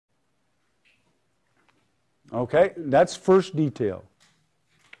Okay, that's first detail.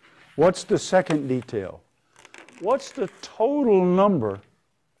 What's the second detail? What's the total number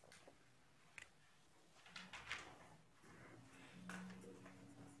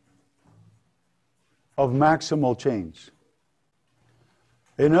of maximal chains?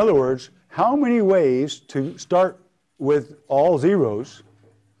 In other words, how many ways to start with all zeros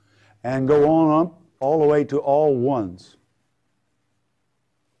and go on up all the way to all ones?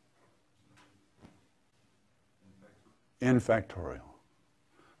 In factorial.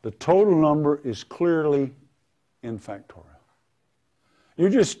 The total number is clearly in factorial. You're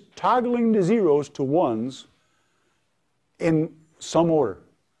just toggling the zeros to ones in some order.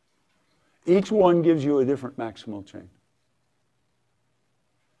 Each one gives you a different maximal chain.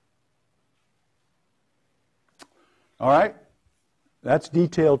 All right? That's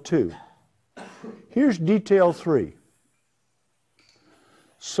detail 2. Here's detail 3.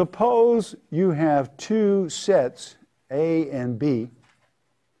 Suppose you have two sets, A and B,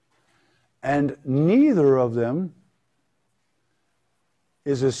 and neither of them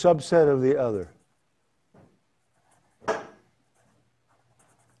is a subset of the other.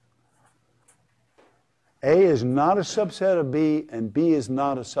 A is not a subset of B, and B is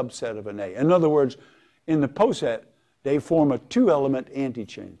not a subset of an A. In other words, in the poset, they form a two-element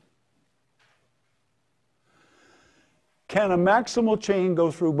antichain. Can a maximal chain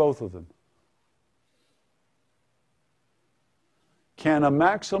go through both of them? Can a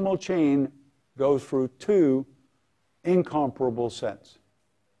maximal chain go through two incomparable sets?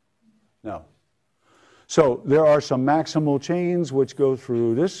 No. So there are some maximal chains which go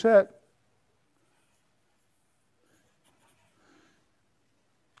through this set.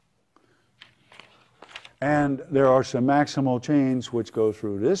 And there are some maximal chains which go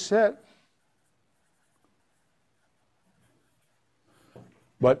through this set.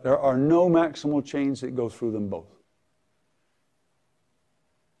 But there are no maximal chains that go through them both.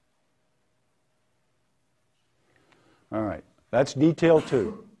 All right, that's detail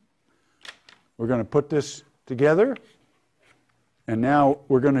 2. We're going to put this together, and now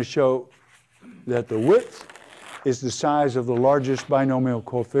we're going to show that the width is the size of the largest binomial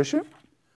coefficient.